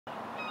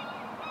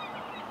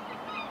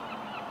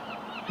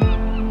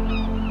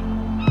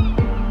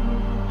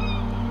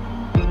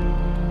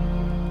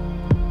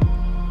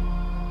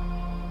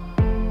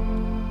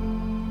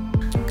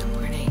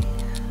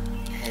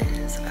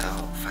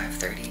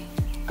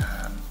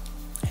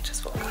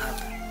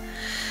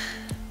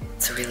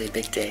It's a really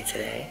big day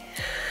today.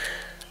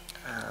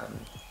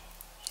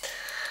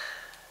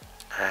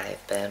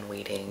 I've been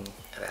waiting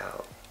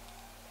about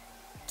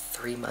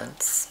 2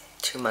 months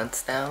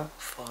now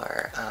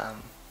for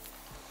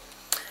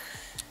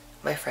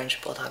my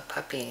French bulldog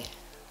puppy.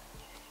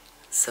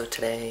 So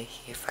today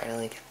he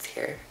finally gets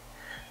here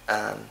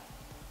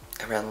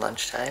around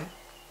lunchtime.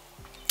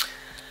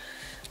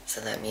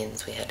 So that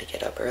means we had to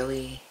get up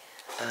early.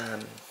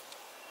 I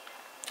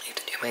have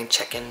to do my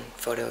check-in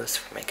photos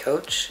for my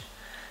coach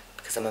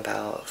because I'm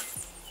about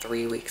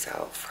 3 weeks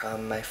out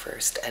from my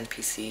first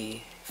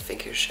NPC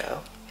Figure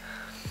show.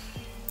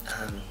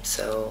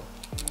 So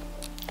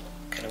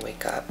I'm gonna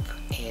wake up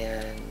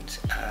and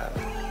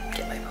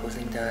get my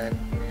posing done,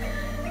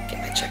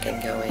 get my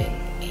check-in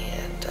going,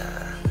 and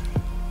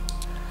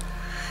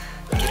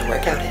get a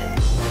workout in.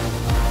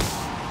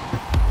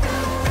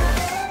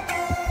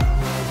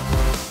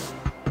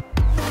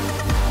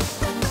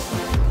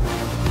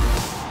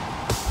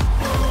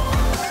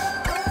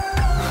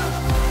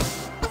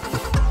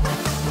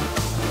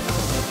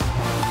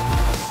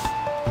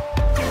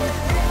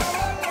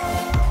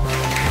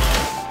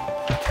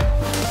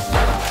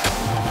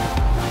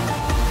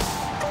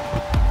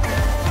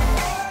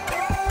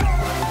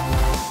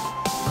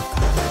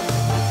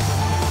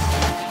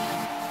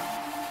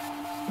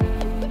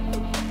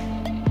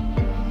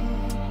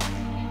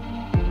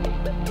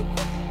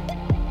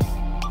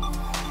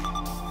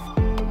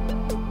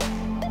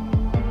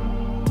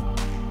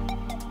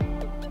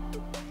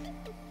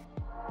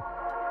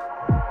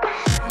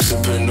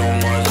 Sipping on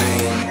my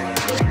lean,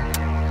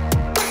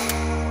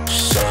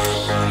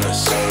 serve on the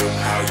serve,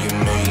 how you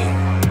mean?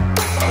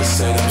 I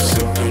said I'm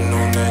sipping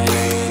on that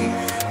lean,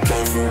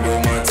 came through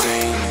with my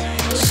team.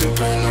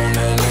 Sipping on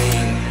that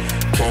lean,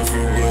 came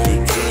through with a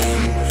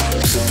dream.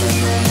 Sipping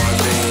on my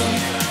lean,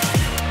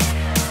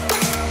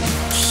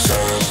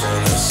 serve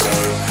on the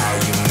serve, how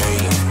you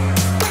mean?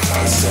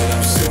 I said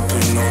I'm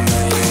sipping on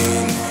that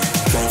lean,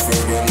 came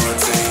through with my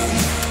team.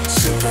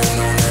 Sipping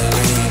on that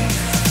lean,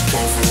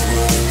 came through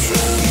with a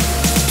dream.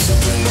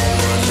 Sipping on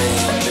my lean,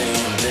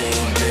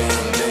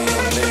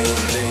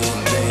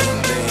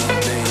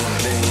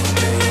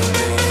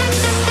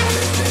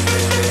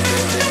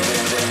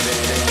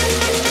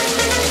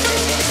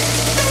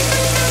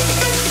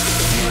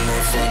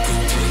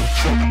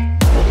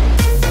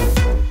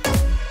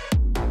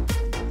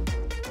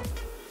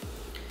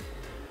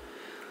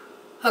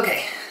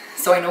 Okay,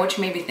 so I know what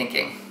you may be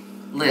thinking.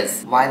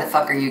 Liz, why the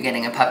fuck are you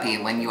getting a puppy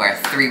when you are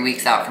 3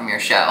 weeks out from your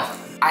show?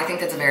 I think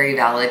that's a very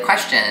valid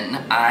question.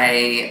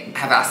 I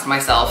have asked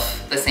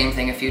myself the same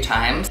thing a few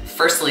times.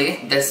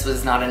 Firstly, this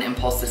was not an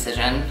impulse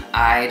decision.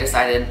 I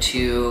decided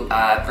to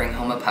bring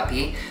home a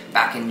puppy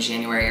back in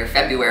January or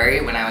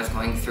February when I was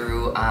going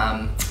through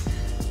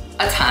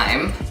a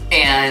time,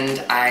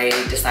 and I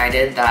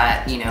decided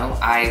that, you know,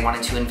 I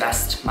wanted to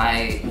invest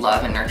my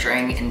love and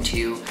nurturing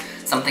into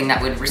something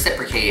that would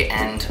reciprocate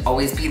and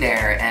always be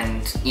there,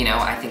 and, you know,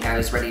 I think I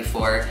was ready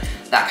for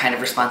that kind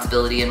of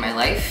responsibility in my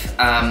life.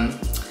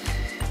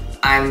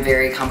 I'm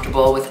very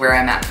comfortable with where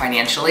I'm at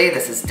financially.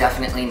 This is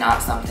definitely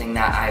not something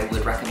that I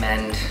would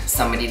recommend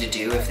somebody to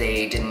do if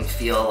they didn't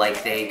feel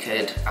like they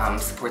could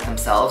support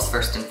themselves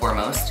first and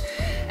foremost.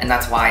 And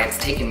that's why it's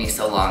taken me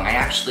so long. I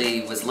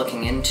actually was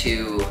looking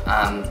into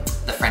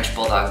the French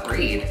bulldog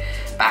breed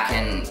back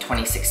in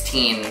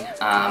 2016,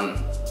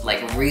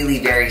 like really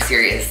very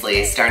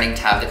seriously, starting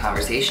to have the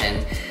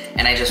conversation.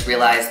 And I just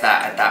realized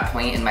that at that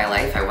point in my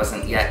life, I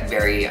wasn't yet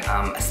very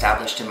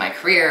established in my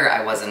career.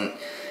 I wasn't,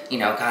 you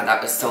know, God,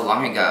 that was so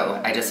long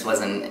ago. I just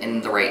wasn't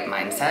in the right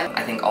mindset.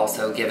 I think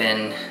also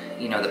given,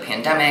 you know, the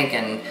pandemic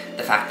and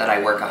the fact that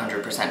I work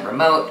 100%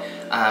 remote,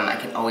 I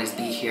can always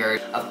be here.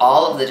 Of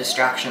all of the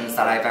distractions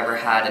that I've ever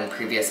had in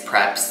previous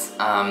preps,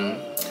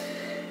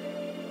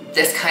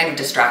 this kind of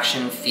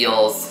distraction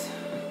feels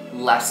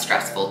less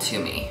stressful to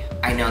me.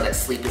 I know that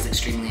sleep is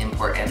extremely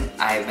important.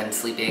 I've been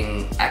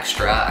sleeping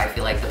extra, I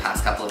feel like, the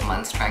past couple of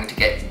months trying to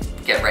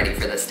get ready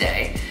for this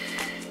day.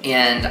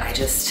 And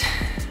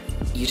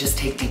you just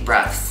take deep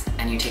breaths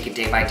and you take it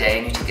day by day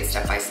and you take it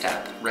step by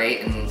step,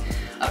 right? And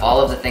of all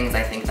of the things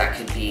I think that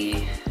could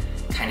be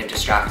kind of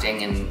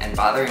distracting and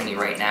bothering me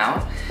right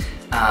now,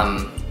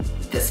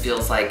 this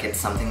feels like it's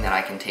something that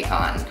I can take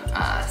on.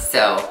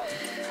 So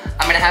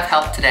I'm gonna have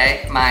help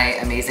today. My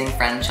amazing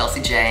friend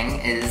Chelsea Jang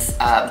is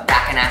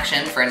back in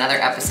action for another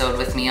episode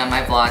with me on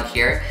my vlog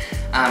here.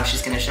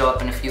 She's gonna show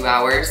up in a few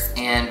hours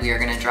and we are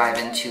gonna drive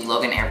into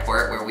Logan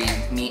Airport where we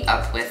meet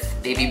up with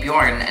baby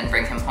Bjorn and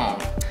bring him home.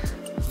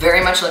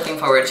 Very much looking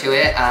forward to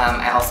it.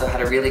 I also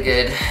had a really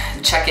good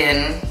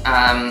check-in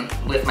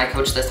with my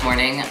coach this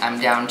morning. I'm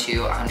down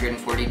to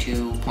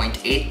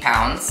 142.8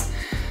 pounds.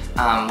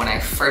 When I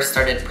first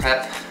started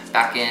prep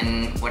back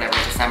in whatever,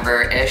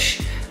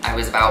 December-ish, I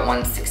was about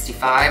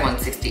 165,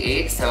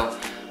 168, so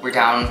we're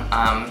down,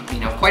 you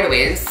know, quite a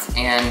ways,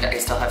 and I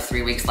still have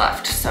 3 weeks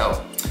left.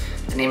 So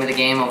the name of the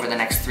game over the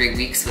next 3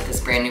 weeks with this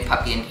brand new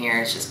puppy in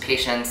here is just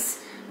patience,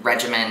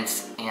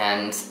 regiment,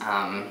 and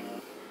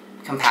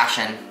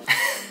compassion.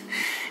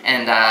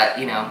 And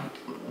you know,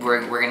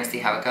 we're gonna see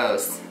how it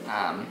goes.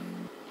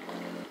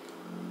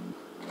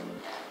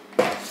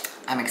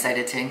 I'm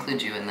excited to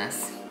include you in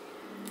this.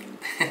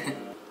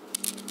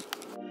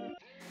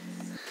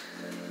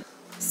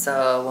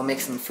 So we'll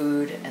make some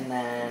food and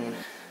then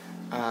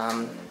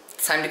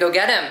it's time to go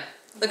get him.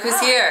 Look who's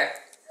here.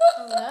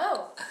 Oh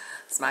no.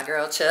 It's my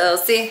girl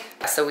Chelsea.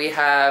 So we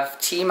have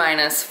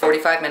T-minus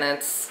 45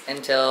 minutes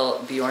until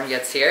Bjorn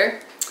gets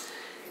here.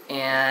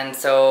 And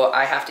so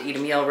I have to eat a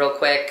meal real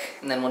quick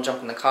and then we'll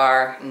jump in the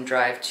car and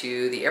drive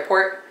to the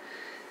airport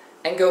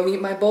and go meet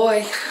my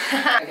boy.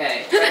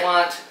 Okay, do I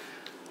want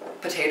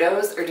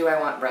potatoes or do I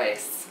want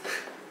rice?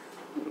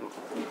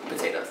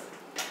 Potatoes.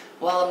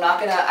 Well, I'm not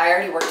gonna, I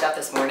already worked out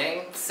this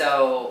morning,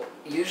 so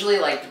usually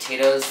like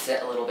potatoes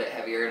sit a little bit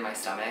heavier in my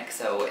stomach,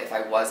 so if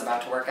I was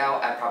about to work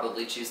out, I'd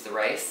probably choose the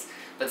rice.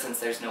 But since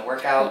there's no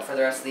workout for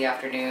the rest of the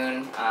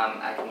afternoon,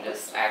 I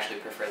actually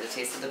prefer the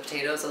taste of the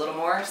potatoes a little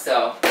more,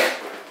 so.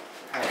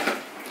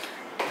 Alright.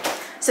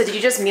 So did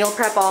you just meal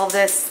prep all of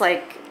this,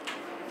 like?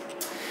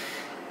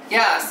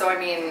 Yeah, so I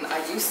mean,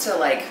 I used to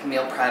like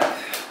meal prep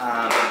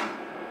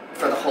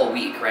for the whole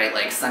week, right?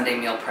 Like Sunday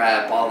meal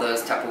prep, all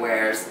those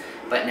Tupperwares.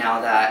 But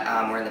now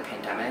that we're in the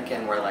pandemic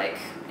and we're like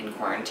in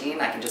quarantine,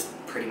 I can just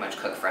pretty much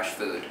cook fresh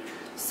food.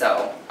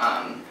 So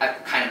I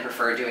kind of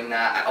prefer doing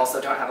that. I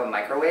also don't have a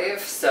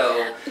microwave,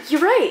 so.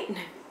 You're right.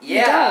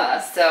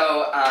 Yeah,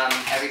 so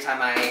every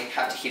time I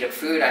have to heat up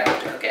food, I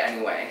have to cook it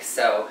anyway,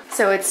 so.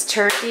 So it's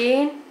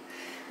turkey?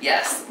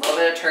 Yes, a little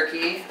bit of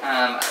turkey,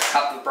 a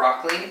cup of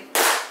broccoli,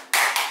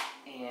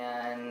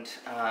 and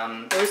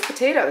those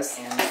potatoes.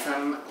 And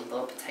some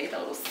little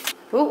potatoes.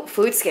 Ooh,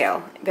 food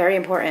scale, very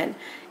important.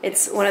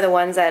 It's one of the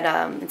ones that,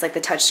 it's like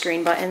the touch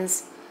screen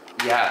buttons.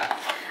 Yeah.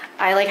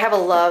 I like have a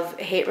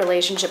love-hate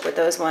relationship with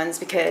those ones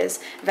because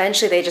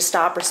eventually they just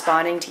stop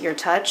responding to your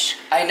touch.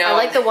 I know. I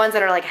like the ones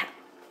that are like,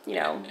 you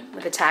know,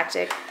 with a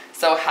tactic.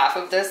 So half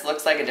of this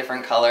looks like a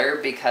different color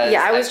because...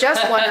 Yeah, I was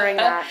just wondering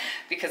that.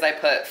 Because I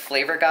put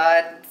Flavor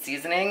God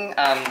seasoning,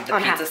 the on pizza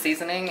half.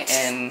 Seasoning,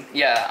 and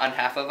yeah, on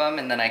half of them,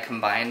 and then I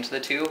combined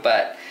the two,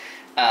 but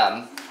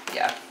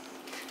yeah.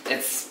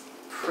 It's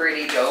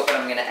pretty dope, but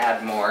I'm gonna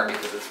add more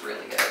because it's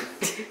really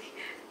good.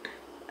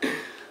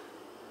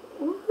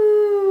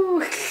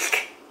 Ooh.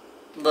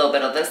 A little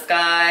bit of this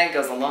guy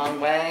goes a long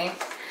way.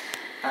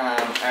 All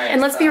right,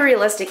 and let's be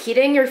realistic,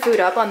 heating your food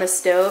up on the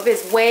stove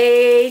is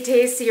way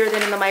tastier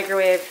than in the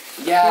microwave.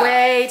 Yeah.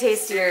 Way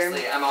tastier.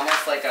 Seriously, I'm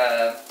almost like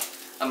a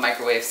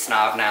microwave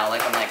snob now.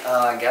 Like I'm like,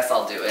 oh, I guess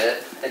I'll do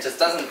it. It just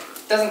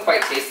doesn't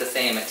quite taste the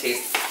same. It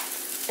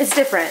tastes... It's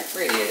different.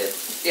 Radiated.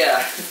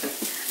 Yeah.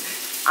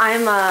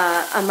 I'm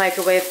a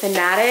microwave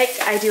fanatic,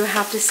 I do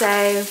have to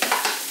say,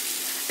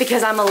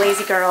 because I'm a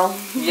lazy girl.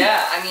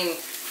 Yeah, I mean,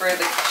 for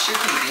the sheer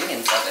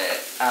convenience of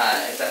it,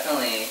 it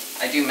definitely,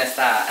 I do miss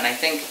that. And I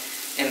think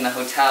in the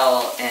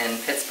hotel in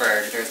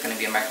Pittsburgh, there's going to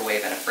be a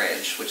microwave and a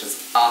fridge, which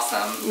is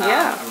awesome.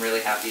 Yeah. I'm really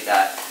happy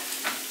that,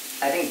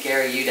 I think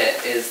Gary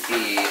Udit is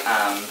the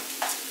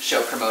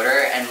show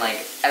promoter, and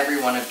like every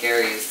one of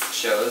Gary's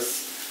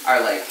shows are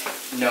like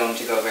known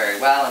to go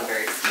very well and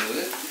very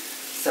smooth.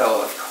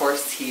 So of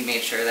course he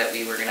made sure that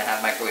we were going to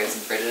have microwaves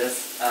and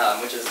fridges,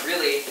 which is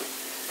really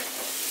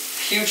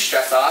huge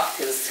stress off,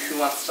 because who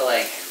wants to,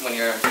 like, when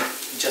you're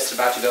just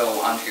about to go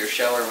onto your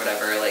show or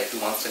whatever, like who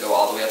wants to go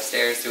all the way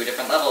upstairs to a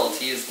different level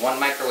to use one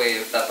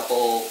microwave that the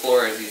whole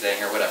floor is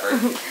using or whatever.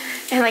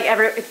 And like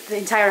the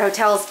entire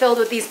hotel is filled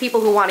with these people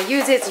who want to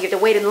use it, so you have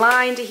to wait in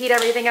line to heat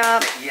everything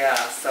up. Yeah,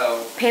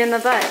 so. Pain in the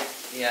butt.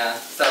 Yeah,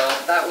 so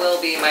that will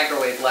be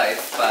microwave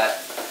life, but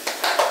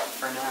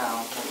for now,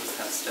 we'll just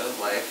have stove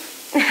life.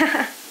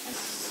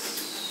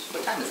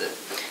 What time is it?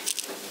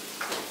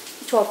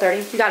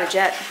 12:30. You got a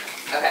jet.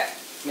 Okay.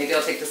 Maybe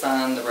I'll take this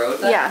on the road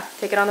then? Yeah,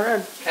 take it on the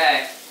road.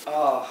 Okay.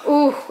 Oh.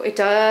 Ooh, it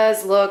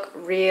does look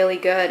really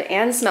good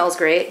and smells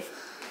great.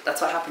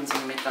 That's what happens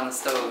when you make it on the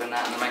stove and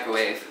not in the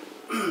microwave.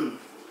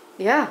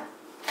 Yeah.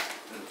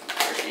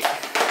 Turkey.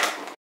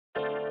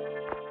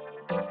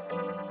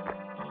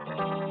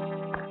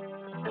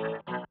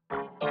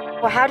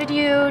 Well, how did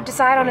you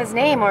decide on his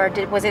name, or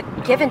was it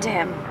given to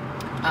him?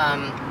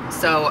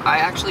 So I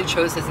actually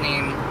chose his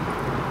name.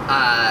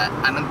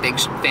 I'm a big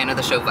fan of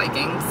the show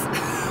Vikings.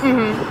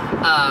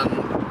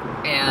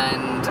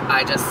 And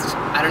I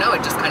don't know,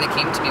 it just kind of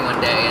came to me one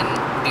day, and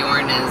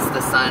Bjorn is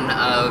the son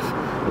of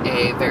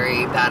a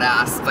very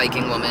badass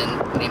Viking woman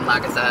named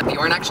Lagatha.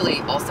 Bjorn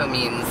actually also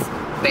means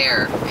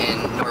bear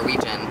in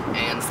Norwegian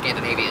and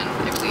Scandinavian,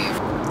 I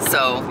believe.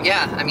 So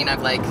yeah, I mean, I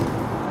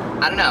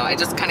don't know, it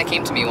just kind of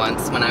came to me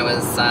once when I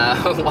was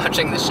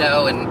watching the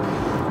show, and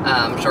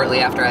shortly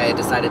after I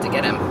decided to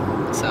get him,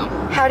 so.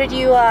 How did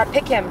you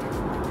pick him?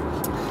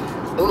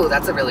 Ooh,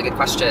 that's a really good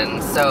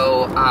question.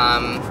 So,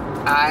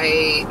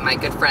 my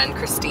good friend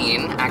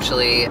Christine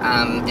actually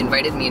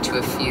invited me to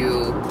a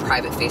few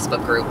private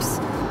Facebook groups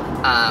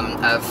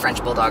of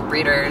French bulldog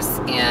breeders,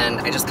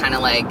 and I just kind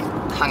of like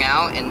hung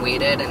out and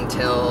waited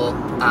until,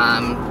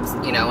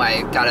 you know,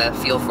 I got a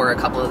feel for a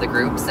couple of the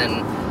groups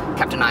and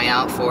kept an eye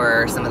out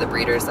for some of the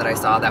breeders that I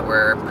saw that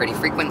were pretty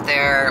frequent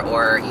there,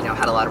 or, you know,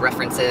 had a lot of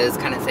references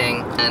kind of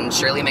thing. And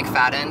Shirley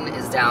McFadden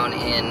is down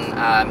in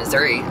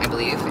Missouri, I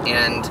believe,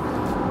 and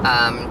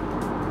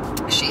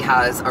she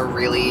has a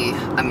really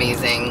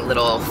amazing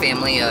little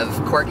family of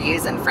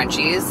corgis and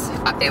Frenchies.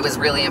 It was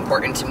really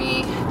important to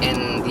me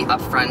in the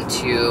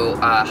upfront to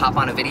hop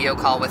on a video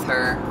call with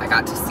her. I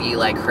got to see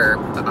like her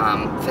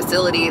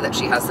facility that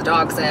she has the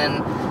dogs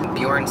in.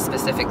 Bjorn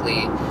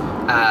specifically,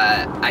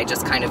 I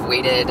just kind of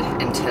waited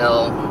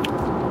until,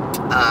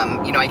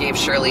 you know, I gave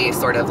Shirley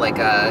sort of like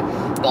a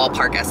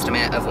ballpark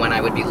estimate of when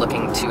I would be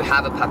looking to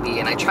have a puppy,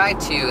 and I tried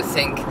to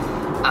think,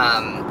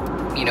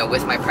 you know,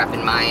 with my prep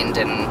in mind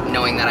and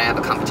knowing that I have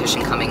a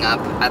competition coming up.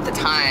 At the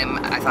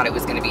time, I thought it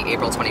was going to be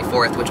April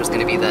 24th, which was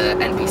going to be the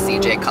NPC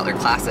J Cutler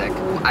Classic.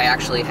 I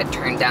actually had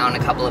turned down a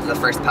couple of the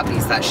first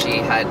puppies that she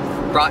had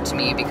brought to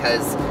me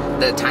because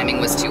the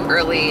timing was too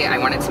early. I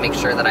wanted to make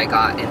sure that I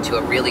got into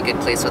a really good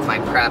place with my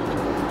prep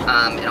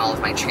and all of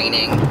my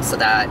training, so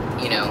that,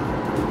 you know,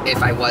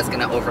 if I was going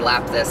to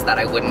overlap this, that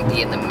I wouldn't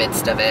be in the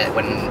midst of it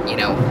when, you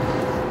know,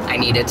 I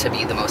needed to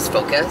be the most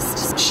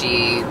focused.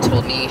 She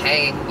told me,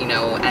 hey, you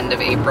know, end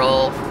of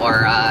April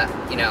or,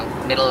 you know,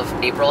 middle of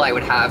April, I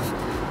would have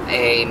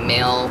a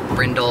male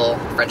brindle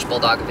French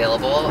bulldog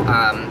available.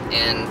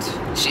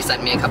 And she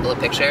sent me a couple of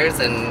pictures,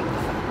 and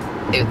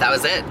that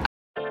was it.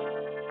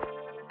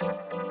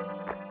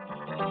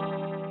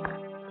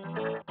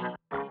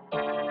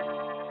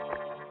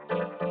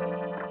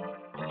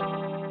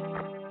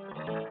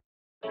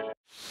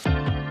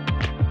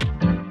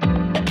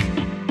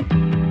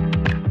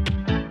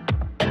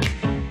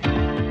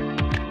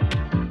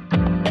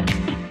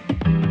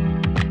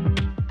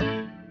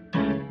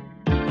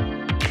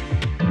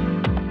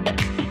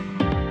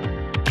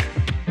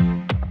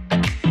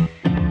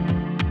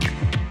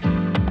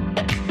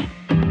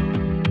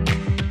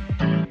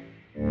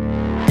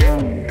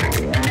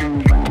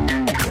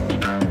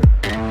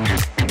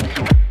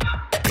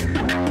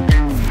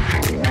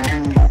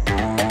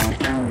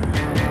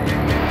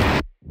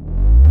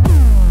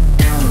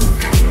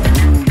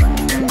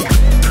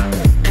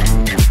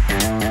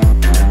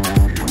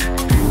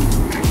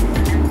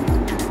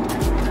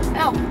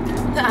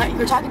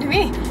 You're talking to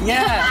me.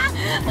 Yeah.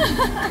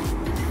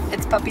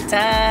 It's puppy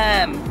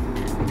time.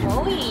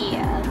 Oh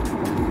yeah.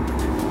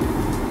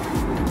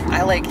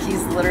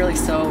 He's literally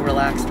so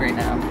relaxed right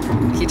now.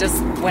 He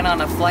just went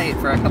on a flight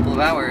for a couple of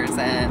hours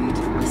and...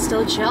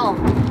 Still chill.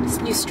 This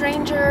new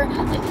stranger.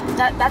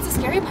 That's the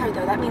scary part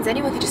though. That means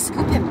anyone could just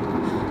scoop him.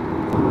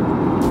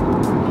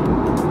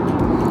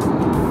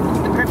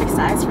 The perfect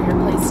size for your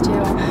place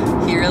too.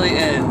 He really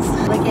is.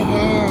 Look at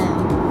him.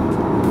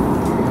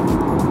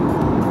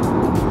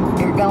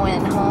 You're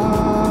going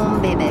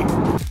home, baby.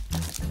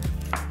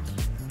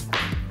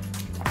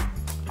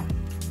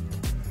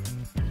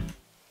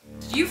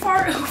 Did you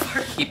fart? Who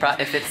farted?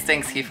 If it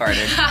stinks, he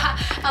farted.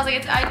 I was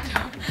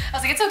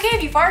like, it's okay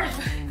if you farted.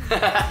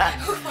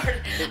 Who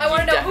farted? I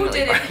want to know who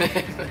did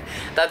it.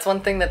 That's one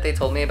thing that they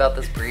told me about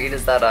this breed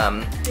is that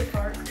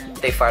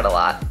they fart a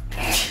lot.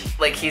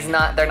 Like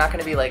they're not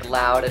gonna be like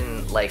loud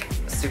and like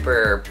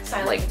super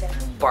like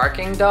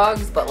barking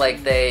dogs, but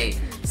like they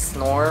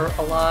snore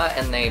a lot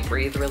and they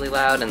breathe really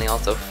loud and they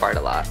also fart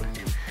a lot.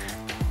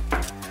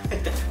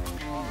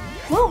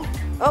 Whoa!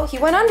 Oh, he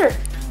went under.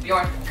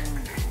 Bjorn.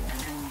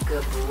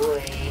 Good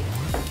boy.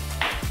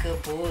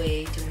 Good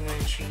boy. Do you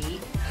want a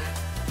treat?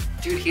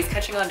 Dude, he's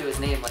catching on to his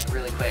name like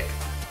really quick,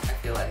 I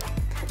feel like.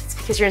 It's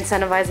because you're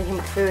incentivizing him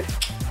with food.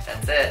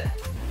 That's it.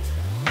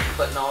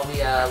 Putting all the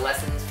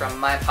lessons from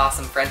my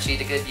possum Frenchie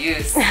to good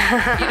use.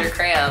 Peter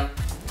Kramm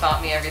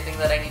taught me everything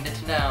that I needed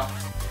to know.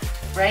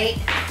 Right?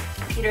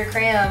 Peter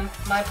Kramm,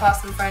 my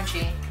possum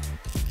Frenchie.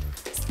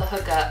 It's the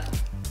hookup.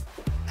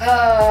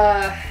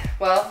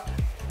 Well,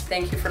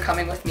 thank you for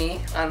coming with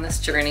me on this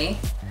journey.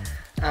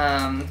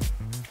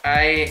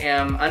 I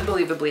am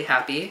unbelievably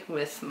happy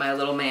with my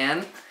little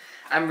man.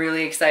 I'm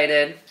really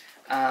excited.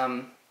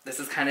 This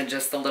is kind of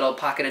just the little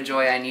pocket of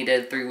joy I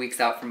needed 3 weeks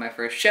out from my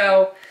first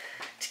show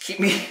to keep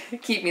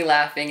me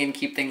laughing and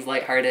keep things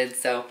lighthearted.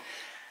 So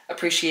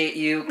appreciate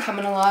you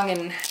coming along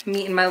and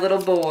meeting my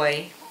little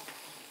boy.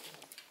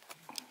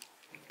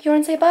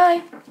 Bjorn, say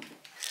bye.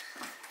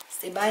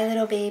 Say bye,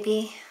 little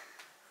baby.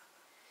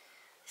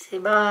 Say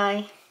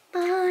bye.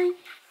 Bye.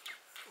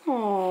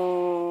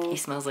 Aww. He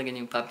smells like a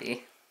new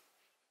puppy.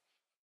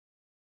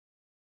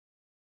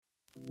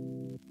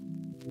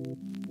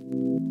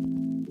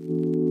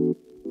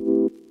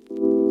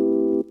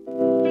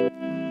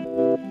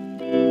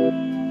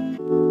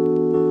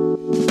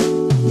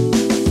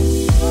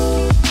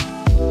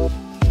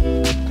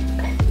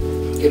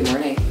 Good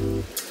morning.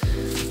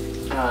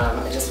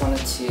 I just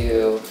wanted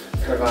to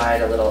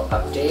provide a little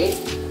update,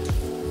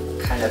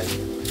 kind of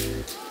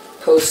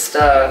post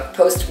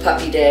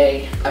puppy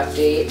day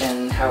update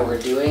and how we're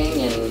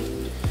doing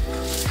and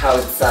how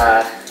it's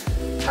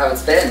how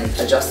it's been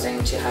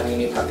adjusting to having a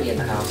new puppy in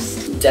the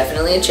house.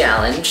 Definitely a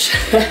challenge,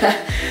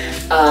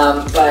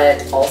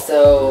 but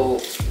also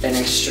an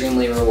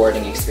extremely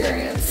rewarding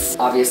experience.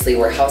 Obviously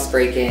we're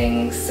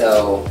housebreaking,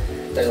 so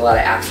there's a lot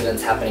of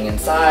accidents happening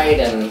inside,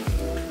 and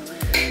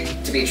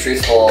to be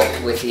truthful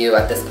with you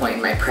at this point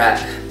in my prep,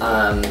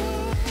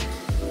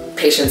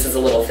 patience is a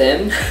little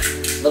thin.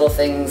 Little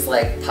things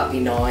like puppy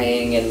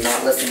gnawing and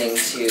not listening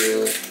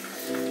to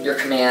your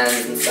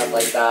commands and stuff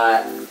like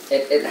that.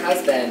 It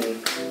has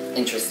been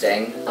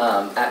interesting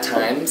at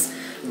times,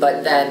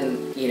 but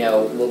then, you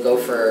know, we'll go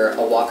for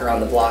a walk around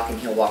the block and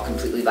he'll walk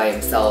completely by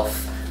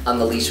himself on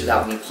the leash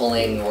without me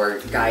pulling or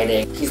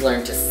guiding. He's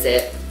learned to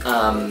sit,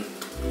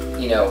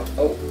 you know,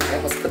 oh, I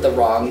almost put the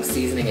wrong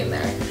seasoning in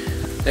there.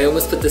 I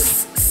almost put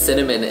this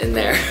cinnamon in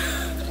there.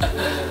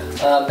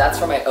 That's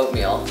for my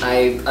oatmeal.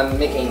 I'm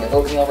making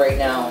oatmeal right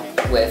now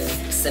with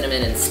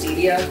cinnamon and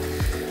stevia.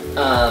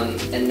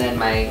 And then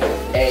my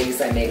eggs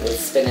I make with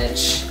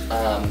spinach,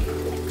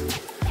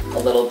 a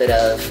little bit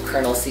of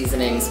kernel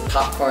seasonings,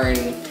 popcorn,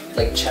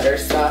 like cheddar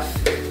stuff,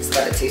 so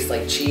that it tastes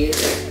like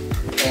cheese,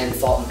 and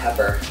salt and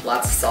pepper.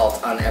 Lots of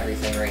salt on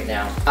everything right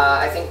now.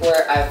 I think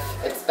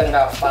it's been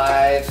about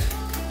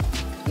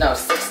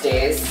 6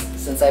 days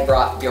since I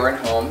brought Bjorn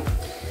home,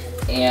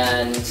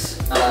 and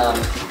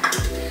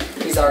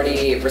he's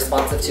already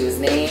responsive to his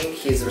name,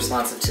 he's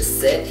responsive to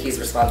sit, he's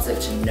responsive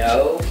to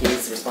no,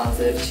 he's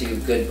responsive to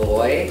good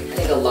boy. I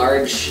think a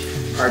large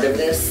part of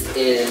this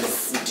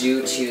is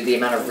due to the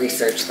amount of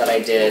research that I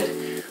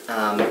did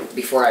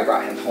before I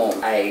brought him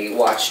home. I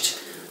watched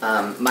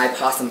my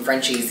possum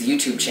Frenchie's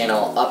YouTube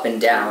channel up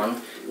and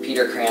down.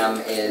 Peter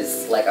Kramm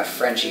is like a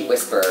Frenchie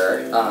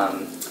whisperer.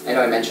 I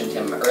know I mentioned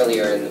him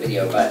earlier in the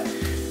video, but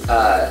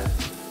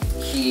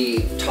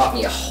he taught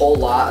me a whole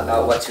lot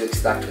about what to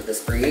expect with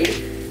this breed.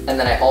 And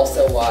then I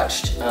also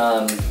watched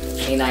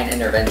Canine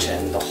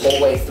Intervention the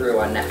whole way through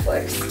on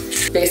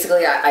Netflix.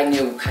 Basically, I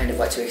knew kind of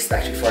what to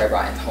expect before I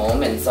brought him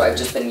home, and so I've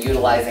just been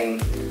utilizing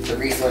the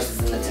resources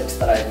and the tips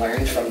that I've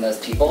learned from those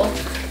people.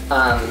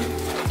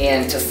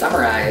 And to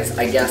summarize,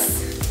 I guess,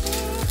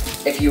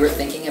 if you were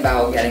thinking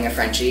about getting a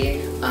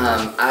Frenchie,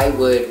 I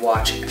would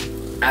watch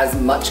as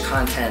much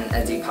content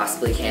as you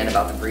possibly can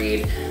about the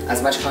breed,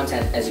 as much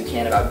content as you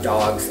can about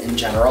dogs in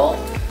general,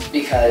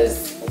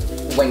 because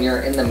when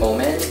you're in the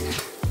moment,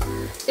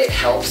 it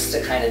helps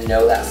to kind of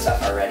know that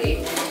stuff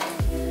already,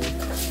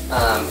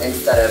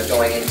 instead of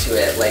going into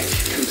it like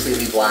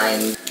completely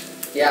blind.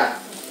 Yeah.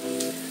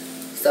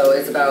 So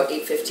it's about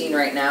 8:15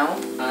 right now.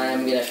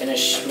 I'm gonna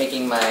finish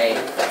making my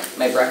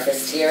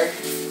breakfast here,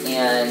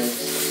 and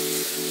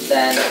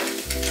then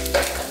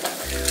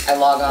I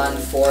log on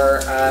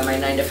for my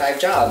 9 to 5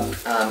 job.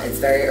 It's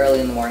very early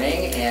in the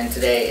morning, and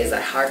today is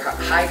a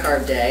high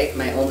carb day,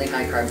 my only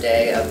high carb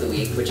day of the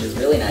week, which is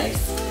really nice.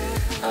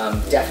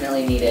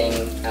 Definitely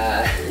needing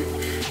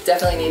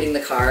the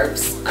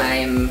carbs.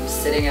 I'm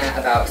sitting at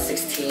about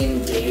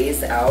 16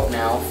 days out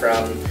now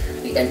from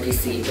the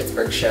NPC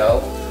Pittsburgh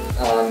show.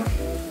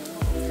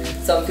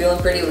 So I'm feeling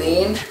pretty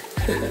lean.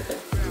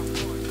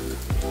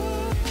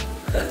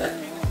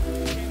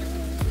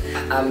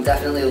 I'm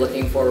definitely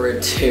looking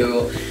forward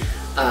to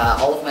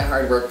all of my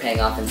hard work paying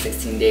off in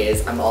 16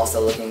 days. I'm also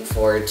looking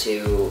forward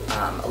to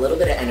a little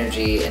bit of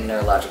energy and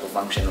neurological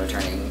function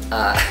returning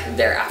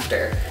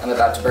thereafter. I'm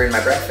about to burn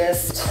my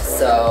breakfast,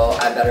 so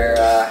I better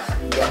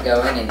get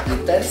going and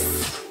eat this.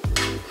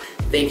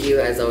 Thank you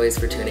as always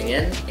for tuning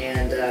in,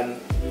 and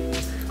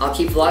I'll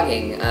keep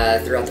vlogging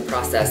throughout the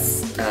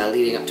process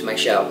leading up to my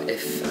show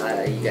if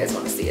you guys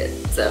want to see it.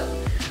 So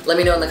let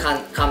me know in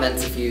the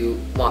comments if you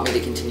want me to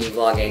continue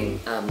vlogging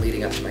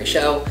leading up to my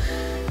show,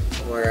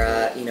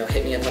 or you know,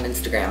 hit me up on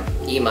Instagram.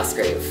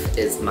 emusgrave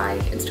is my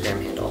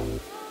Instagram handle.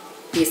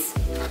 Peace.